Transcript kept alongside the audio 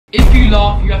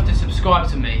laugh, you have to subscribe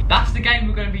to me. That's the game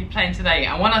we're going to be playing today.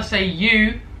 And when I say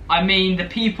you, I mean the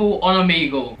people on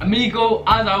Omegle. Omegle,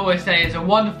 as I always say, is a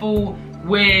wonderful,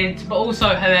 weird, but also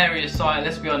hilarious site,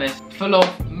 let's be honest. Full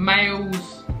of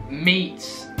males,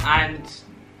 meats, and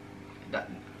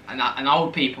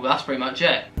old people. That's pretty much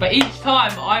it. But each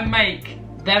time I make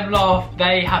them laugh,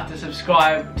 they have to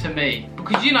subscribe to me.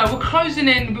 Because, you know, we're closing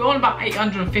in, we're on about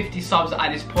 850 subs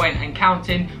at this point and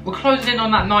counting. We're closing in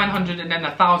on that 900 and then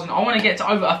 1,000. I want to get to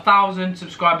over 1,000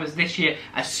 subscribers this year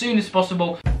as soon as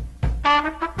possible.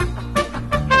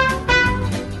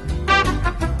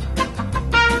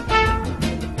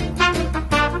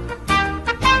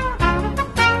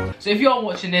 So if you're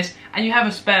watching this and you have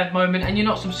a spare moment and you're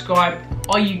not subscribed,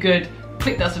 are you good?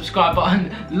 Click that subscribe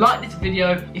button, like this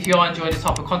video if you are enjoying this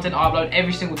type of content I upload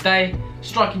every single day,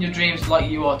 striking your dreams like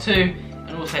you are too,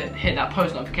 and also hit that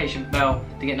post notification bell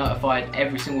to get notified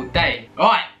every single day.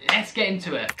 Alright, let's get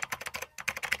into it.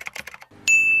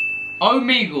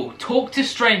 Omegle, talk to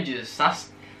strangers.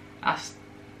 That's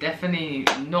definitely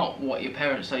not what your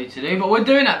parents tell you to do, but we're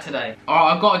doing that today.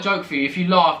 Alright, I've got a joke for you. If you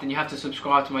laugh, then you have to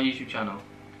subscribe to my YouTube channel.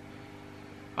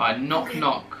 Alright, knock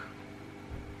knock.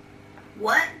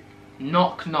 What?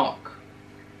 Knock knock.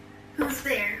 Who's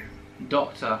there?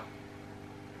 Doctor.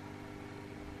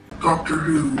 Doctor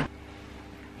Who.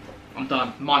 I'm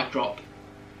done. Mic drop.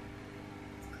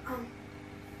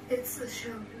 It's the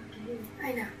show. Doctor Who.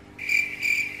 I know.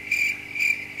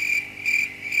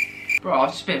 Bro, I've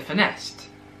just been finessed.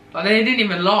 Like, they didn't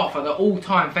even laugh at the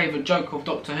all-time favourite joke of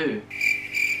Doctor Who.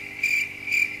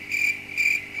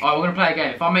 Alright, we're gonna play a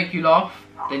game. If I make you laugh,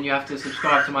 then you have to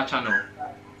subscribe to my channel.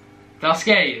 Did I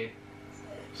scare you?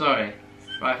 Sorry.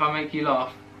 Right, if I make you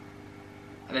laugh,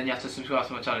 and then you have to subscribe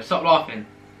to my channel. Stop laughing.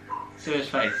 Serious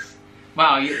face.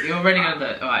 Wow, you're already gonna do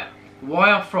it. Alright.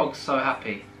 Why are frogs so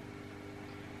happy?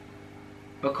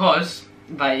 Because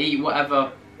they eat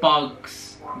whatever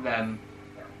bugs them.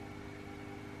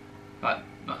 Like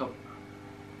a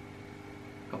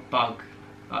bug.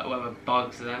 Like whatever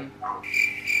bugs them.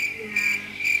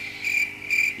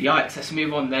 Yeah. Yikes, let's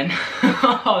move on then.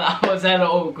 Oh, that was hella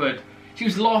awkward. She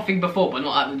was laughing before, but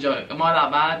not at the joke. Am I that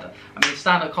bad? I mean,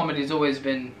 stand-up comedy's always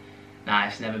been... Nah,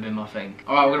 it's never been my thing.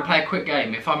 Alright, we're gonna play a quick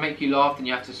game. If I make you laugh, then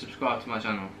you have to subscribe to my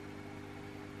channel.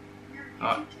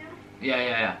 Alright.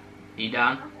 Yeah. Are you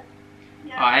down?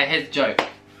 Yeah. Alright, here's the joke.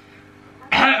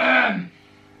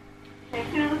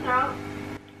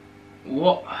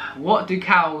 What do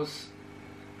cows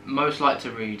most like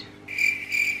to read?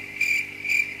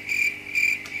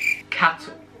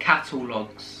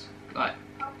 Catalogs. Like...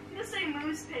 I'm gonna say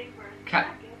newspaper.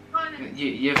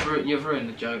 You've ruined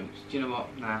the jokes. Do you know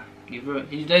what? Nah. You've ruined.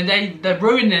 They're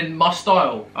ruining my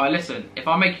style. Alright, listen. If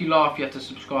I make you laugh, you have to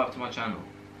subscribe to my channel.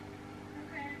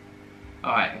 Okay.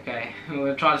 Alright, okay. We're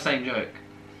gonna try the same joke.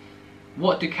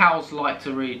 What do cows like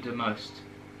to read the most?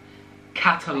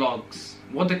 Catalogs.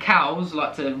 What do cows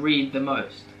like to read the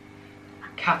most?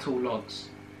 Catalogs.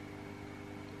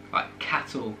 Like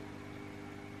cattle.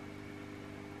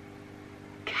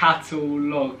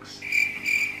 Catalogs.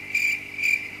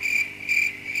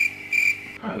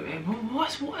 Bro,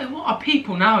 what are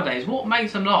people nowadays? What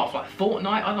makes them laugh? Like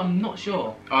Fortnite? I'm not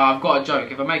sure. Alright, I've got a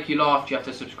joke. If I make you laugh, you have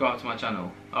to subscribe to my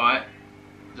channel. Alright?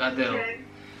 Is that a deal? Okay.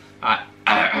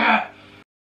 Alright.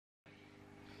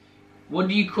 What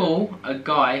do you call a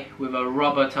guy with a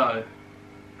rubber toe?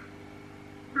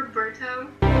 Roberto.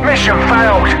 Mission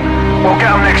failed. We'll get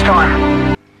them next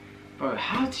time. Bro,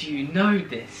 how do you know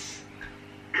this?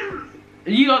 Are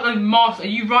you like the master? Are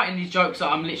you writing these jokes that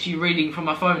I'm literally reading from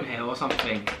my phone here or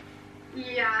something?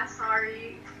 Yeah,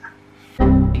 sorry.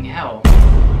 F***ing hell.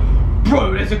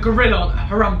 Bro, there's a gorilla.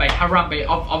 Harambe.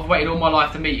 I've waited all my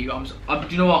life to meet you. Do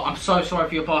you know what? I'm so sorry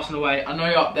for your passing away. I know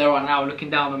you're up there right now looking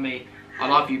down on me. I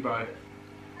love you, bro.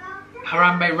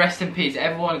 Harambe, rest in peace.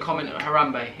 Everyone comment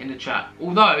Harambe in the chat.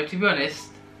 Although, to be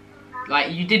honest,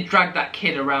 like, you did drag that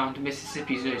kid around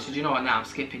Mississippi Zoo, so do you know what? Now I'm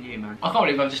skipping you, man. I can't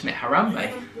believe I've just met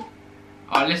Harambe.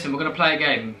 Alright, listen, we're gonna play a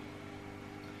game.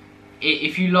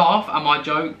 If you laugh at my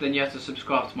joke, then you have to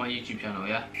subscribe to my YouTube channel,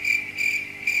 yeah?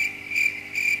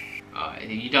 Alright,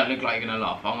 you don't look like you're gonna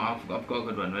laugh. I've got a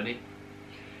good one, ready?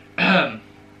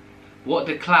 What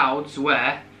do clouds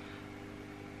wear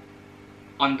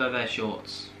under their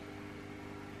shorts?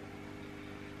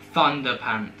 Thunder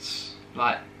pants.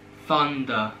 Like,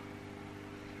 thunder.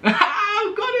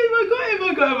 I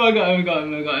got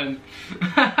him.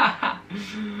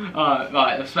 Alright,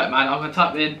 right, respect, man. I'm gonna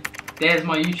type in, there's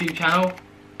my YouTube channel.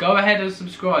 Go ahead and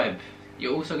subscribe.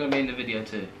 You're also gonna be in the video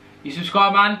too. You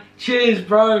subscribe, man? Cheers,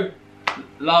 bro.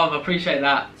 Love, appreciate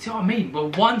that. See what I mean? We're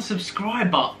 1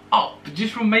 subscriber up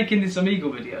just from making this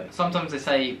Omegle video. Sometimes they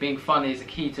say being funny is the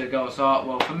key to a girl's heart.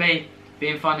 Well, for me,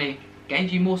 being funny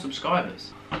gains you more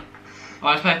subscribers. Alright,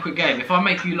 let's play a quick game. If I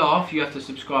make you laugh, you have to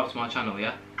subscribe to my channel,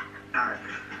 yeah? Alright.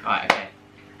 Alright, okay.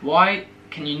 Why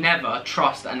can you never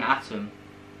trust an atom?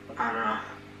 I don't know.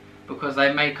 Because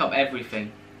they make up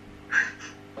everything.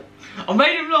 I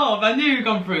made him laugh. I knew you'd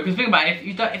come through. Because think about it,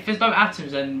 if there's no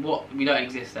atoms, then what? We don't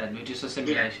exist. Then we're just a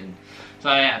simulation. Yeah.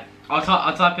 So yeah,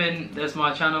 I'll type in. There's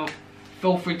my channel.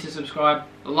 Feel free to subscribe.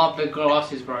 I love the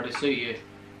glasses, bro. They suit you.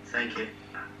 Thank you.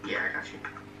 Yeah, I got you.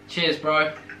 Cheers,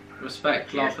 bro.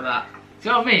 Respect, love for that. Do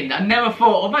you know what I mean? I never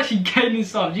thought I'm actually gaining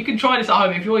subs. You can try this at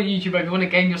home if you're a YouTuber. If you want to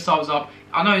gain your subs up,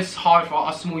 I know it's hard for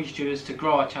us small YouTubers to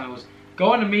grow our channels.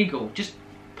 Go on Omegle. Just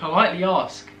politely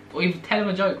ask. Or even tell them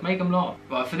a joke, make them laugh.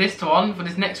 But for this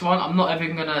next one, I'm not ever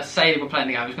going to say we're playing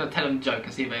the game. I'm just going to tell them a joke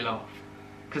and see if they laugh.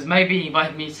 Because maybe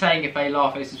by me saying if they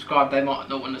laugh, they subscribe, they might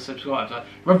not want to subscribe. So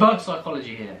reverse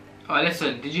psychology here. Alright,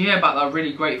 listen, did you hear about that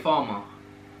really great farmer?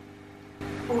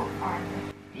 What farmer?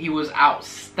 He was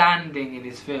outstanding in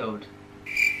his field.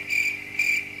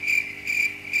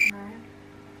 Alright.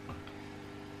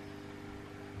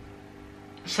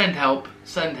 Send help,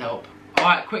 send help.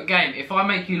 Alright, quick game. If I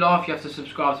make you laugh, you have to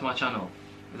subscribe to my channel.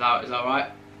 Is that right?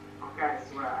 Okay, I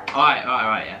swear.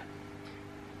 Alright, yeah.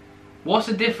 What's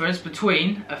the difference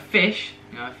between a fish,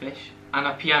 you know, a fish, and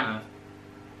a piano?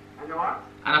 And what?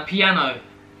 And a piano.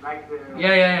 Like the...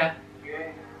 Yeah.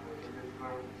 Yeah,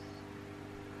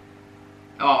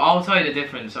 Oh, I'll tell you the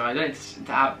difference, alright? You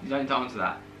don't need to answer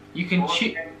that. You can Tell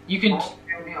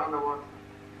me on the water.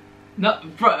 No,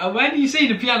 bro, when you see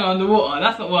the piano underwater,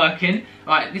 that's not working.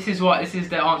 Right, this is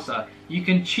the answer. You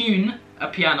can tune a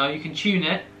piano, you can tune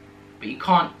it, but you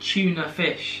can't tune a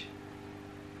fish.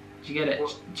 Do you get it?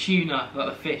 What? Tuna, like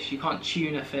the fish. You can't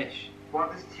tune a fish.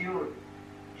 What is tune?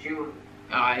 Tune.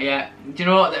 Alright, yeah. Do you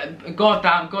know what?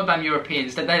 Goddamn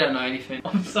Europeans, they don't know anything.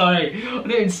 I'm sorry, I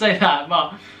didn't say that,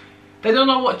 but they don't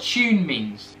know what tune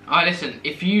means. Alright, listen,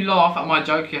 if you laugh at my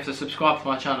joke, you have to subscribe to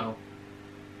my channel.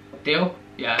 Deal?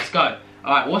 Yeah, let's go.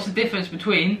 Alright, what's the difference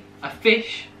between a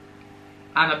fish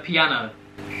and a piano?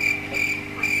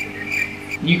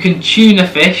 You can tune a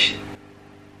fish.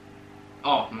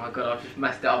 Oh my god, I've just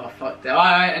messed it up, I fucked it.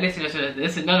 Alright,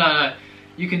 listen, no.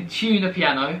 You can tune a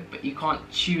piano, but you can't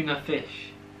tune a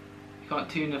fish. You can't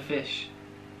tune a fish.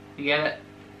 You get it?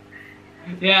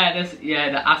 Yeah,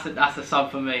 that's a sub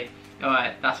for me.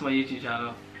 Alright, that's my YouTube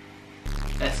channel.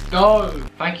 Let's go!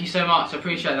 Thank you so much, I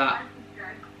appreciate that.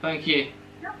 Thank you.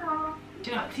 Do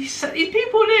you know, these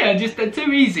people here, they're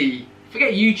too easy.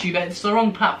 Forget YouTube, it's the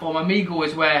wrong platform. Omegle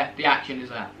is where the action is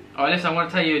at. Alright, listen, I want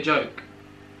to tell you a joke.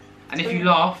 And if you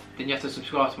laugh, then you have to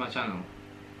subscribe to my channel.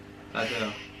 Is that a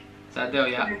deal? Is that a deal,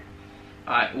 yeah?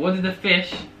 Alright, what did the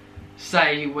fish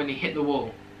say when he hit the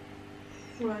wall?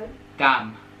 What?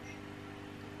 Damn.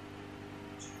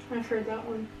 I've heard that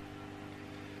one.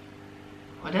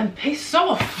 Well then, piss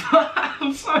off!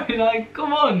 I'm sorry, like,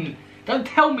 come on. Don't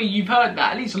tell me you've heard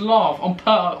that. At least laugh on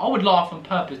I would laugh on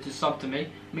purpose to sub to me.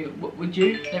 I mean, would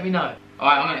you? Let me know.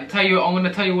 Alright, I'm gonna tell you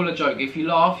all a joke. If you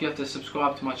laugh, you have to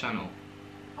subscribe to my channel.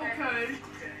 Okay.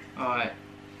 Alright.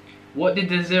 What did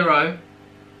the 0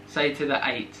 say to the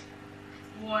 8?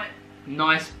 What?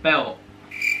 Nice belt.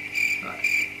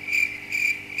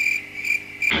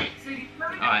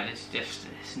 Alright,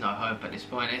 it's no hope at this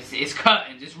point. It's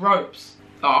curtains, it's ropes.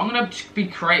 Oh, I'm gonna be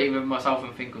creative with myself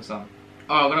and think of some.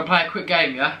 Oh, I'm gonna play a quick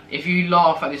game, yeah? If you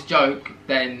laugh at this joke,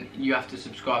 then you have to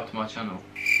subscribe to my channel.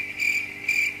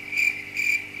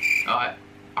 Alright.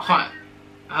 I can't.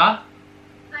 Huh?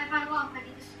 So if I laugh, I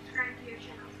need to subscribe to your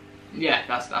channel. Yeah,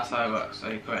 that's how it works, so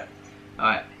you're correct.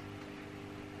 Alright.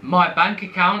 My bank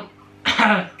account.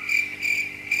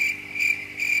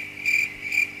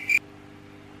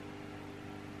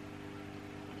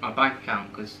 My bank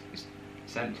account, because it's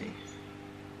empty.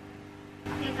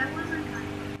 Okay, that wasn't funny.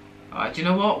 Alright, do you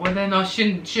know what? Well then I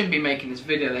shouldn't be making this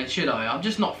video then, should I? I'm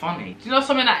just not funny. Do you know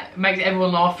something that makes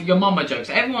everyone laugh? Your mama jokes.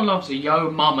 Everyone loves a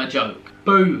yo mama joke.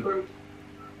 Boo.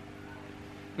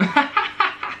 Alright,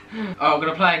 I'm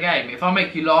gonna play a game. If I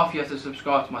make you laugh, you have to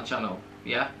subscribe to my channel.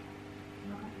 Yeah?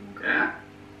 Yeah.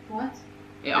 What?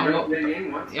 Yeah, I'm gonna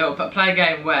play a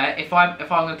game where if I'm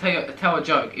gonna tell a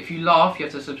joke, if you laugh, you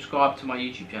have to subscribe to my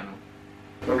YouTube channel.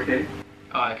 Okay.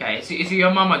 Alright, okay. It's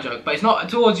your mama joke, but it's not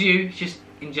towards you. It's just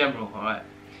in general. Alright.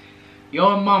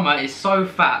 Your mama is so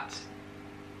fat.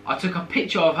 I took a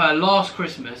picture of her last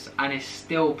Christmas and it's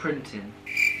still printing.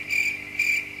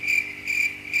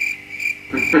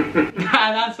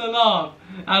 That's a laugh.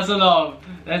 That's a laugh.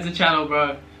 There's the channel,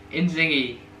 bro.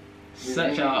 Inzinghy.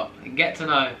 Search it up and get to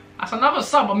know. That's another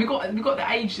sub. And we got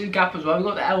the age gap as well. We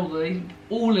got the elderly.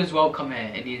 All is welcome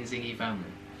here in the inzinghy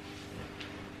family.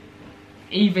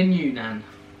 Even you, Nan.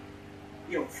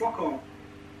 Yo, fuck off.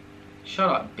 Shut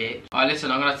up, bitch. Alright, listen,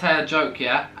 I'm gonna tell you a joke,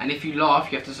 yeah? And if you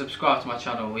laugh, you have to subscribe to my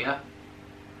channel, yeah?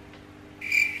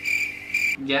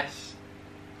 Yes.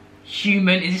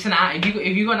 Human, is this an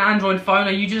if you got an Android phone,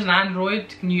 are you just an Android?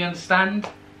 Can you understand? Do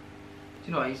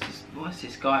you know what, he's just, what's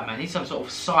this guy, man? He's some sort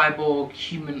of cyborg,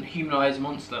 humanized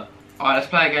monster. Alright, let's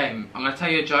play a game. I'm gonna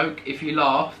tell you a joke. If you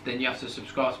laugh, then you have to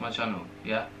subscribe to my channel,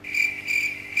 yeah?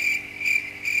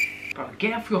 Bro,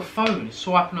 get off your phone,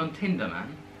 swiping on Tinder,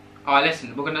 man. Alright,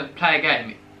 listen, we're gonna play a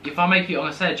game. If I make you, I'm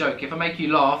gonna say a joke. If I make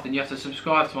you laugh, then you have to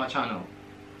subscribe to my channel.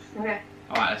 Okay.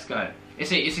 Alright, let's go.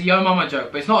 It's a Yo Mama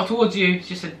joke, but it's not towards you, it's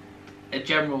just a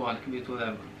general one. It can be towards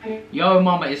everyone. Okay. Yo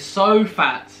Mama is so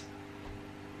fat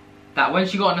that when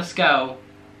she got on the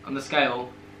scale,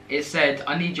 it said,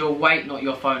 I need your weight, not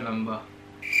your phone number.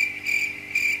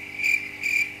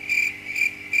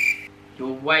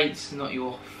 Your weight's not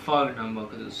your phone number,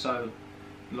 because it's so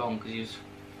long, because he was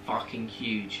fucking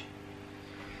huge.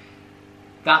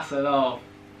 That's a laugh.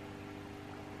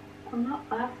 I'm not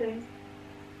laughing.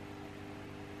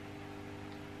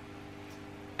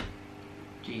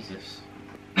 Jesus.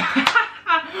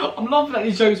 I'm laughing at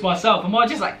these jokes myself. Am I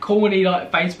just like corny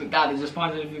like Facebook dad that just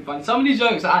finds anything funny? Some of these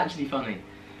jokes are actually funny.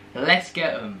 Let's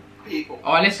get them.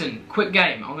 Alright, listen, quick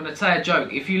game. I'm gonna say a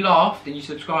joke. If you laugh, then you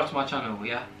subscribe to my channel,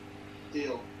 yeah?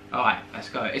 Deal. Alright, let's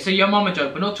go. It's a Yo Mama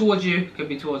joke, but not towards you. Could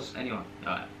be towards anyone.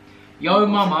 Alright. Yo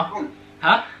Mama.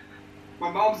 Huh?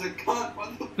 My mom's a cunt.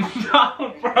 What the fuck?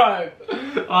 No, bro.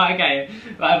 Alright, okay.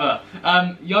 Whatever.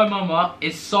 Yo Mama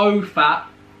is so fat.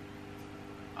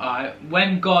 Alright,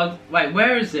 when God... Wait,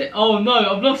 where is it? Oh no,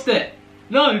 I've lost it.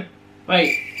 No.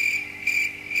 Wait.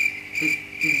 This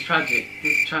is tragic.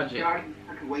 This is tragic. Yeah,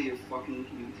 I can weigh your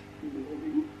fucking...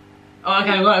 Oh,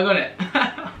 okay, I got it.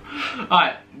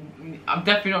 Alright. I'm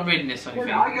definitely not reading this or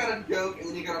anything. I got a joke and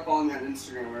then you gotta follow me on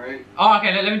Instagram, alright? Oh,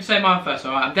 okay, let me just say mine first,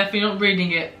 alright? I'm definitely not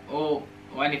reading it or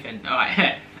anything,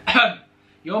 alright?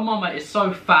 Your mama is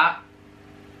so fat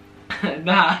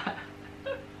that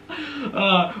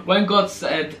when God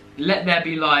said, let there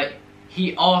be light,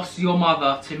 he asked your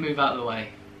mother to move out of the way.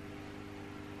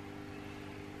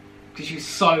 Because she's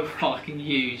so fucking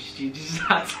huge, she just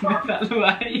had to move out of the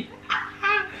way.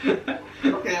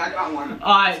 Okay, I got one.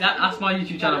 Alright, that's my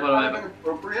YouTube channel, by the way.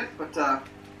 Appropriate, but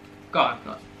Go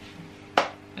on.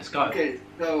 Let's go. okay,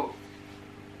 so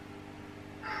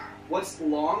what's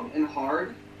long and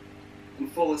hard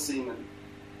and full of semen?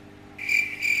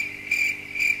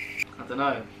 I don't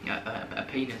know. A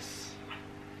penis.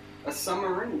 A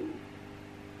submarine.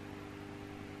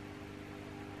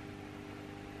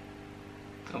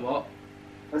 A what?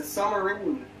 A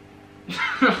submarine.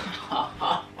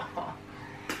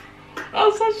 Oh,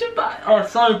 such a bad. Oh,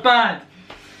 so bad.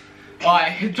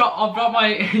 Alright, I'll drop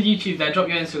my YouTube there. Drop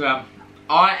your Instagram.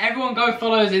 Alright, everyone go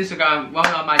follow his Instagram. Well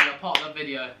done, man. You're part of the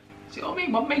video. See what I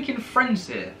mean? I'm making friends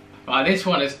here. Right, this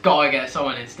one has got to get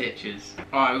someone in stitches.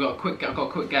 Alright, I've got a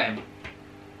quick game.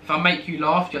 If I make you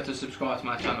laugh, you have to subscribe to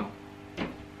my channel.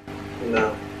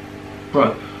 No.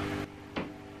 Bro.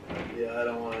 Yeah, I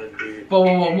don't want to do... But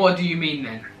what do you mean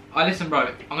then? Alright, listen,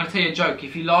 bro. I'm going to tell you a joke.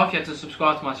 If you laugh, you have to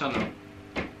subscribe to my channel.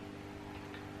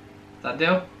 Is that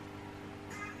deal?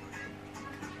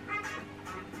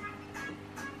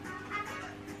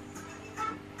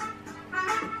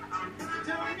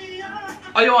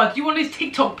 Oh, do you want these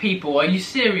TikTok people? Are you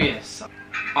serious?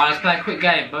 Alright, let's play a quick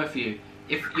game, both of you.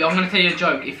 I'm gonna tell you a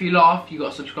joke. If you laugh, you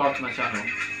gotta subscribe to my channel.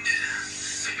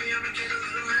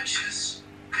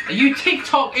 Are you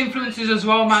TikTok influencers as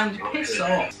well, man? Piss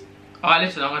off. Alright,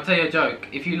 listen, I'm gonna tell you a joke.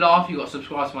 If you laugh, you gotta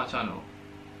subscribe to my channel.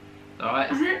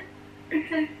 Alright? Is it?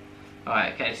 Okay.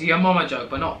 Alright, okay, so Yo Mama joke,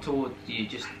 but not towards you,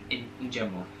 just in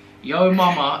general. Yo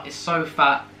Mama is so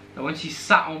fat that when she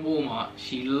sat on Walmart,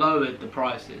 she lowered the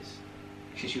prices.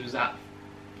 Because she was that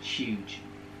huge.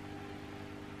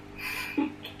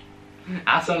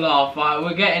 That's a laugh, right?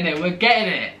 We're getting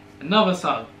it. Another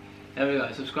sub. There we go,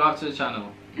 subscribe to the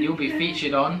channel. You'll be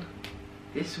featured on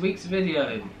this week's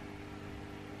video.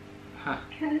 Huh.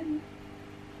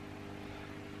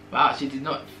 Wow, she did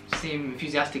not seem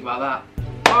enthusiastic about that.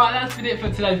 Alright, that's been it for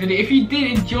today's video. If you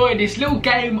did enjoy this little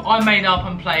game I made up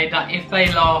and played, that if they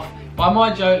laugh by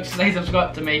my jokes, they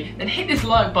subscribe to me, then hit this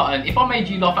like button. If I made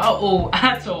you laugh at all,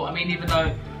 I mean, even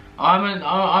though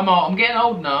I'm getting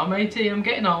old now, I'm 18, I'm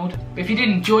getting old. But if you did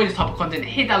enjoy this type of content,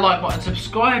 hit that like button,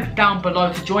 subscribe down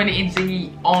below to join the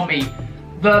inzinghy army.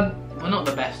 Well, not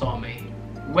the best army.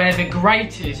 We're the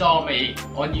greatest army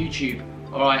on YouTube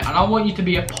Alright, and I want you to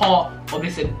be a part of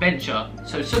this adventure.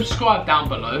 So subscribe down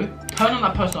below, turn on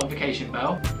that post notification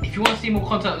bell. If you want to see more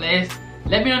content like this,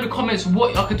 let me know in the comments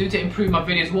what I could do to improve my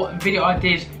videos, what video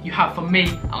ideas you have for me,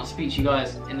 and I'll speak to you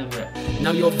guys in a bit.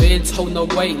 Now your vids hold no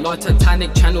weight, like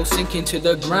Titanic channel sinking to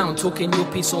the ground. Talking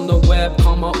your piece on the web,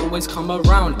 karma always come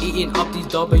around. Eating up these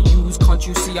W's, can't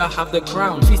you see I have the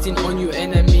crown? Feasting on your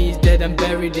enemies, dead and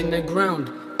buried in the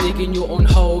ground. Digging your own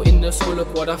hole in the soil,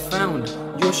 look what I found.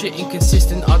 Your shit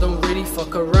inconsistent, I don't really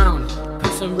fuck around.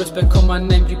 Put some respect on my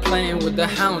name, you playing with the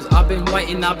hounds. I've been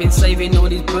waiting, I've been saving all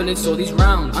these bullets, all these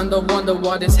rounds. And I wonder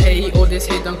why this hate or this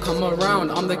hate don't come around.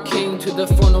 I'm the king to the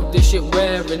front of this shit,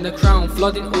 wearing the crown.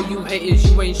 Flooding all you haters,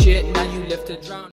 you ain't shit, now you left to drown.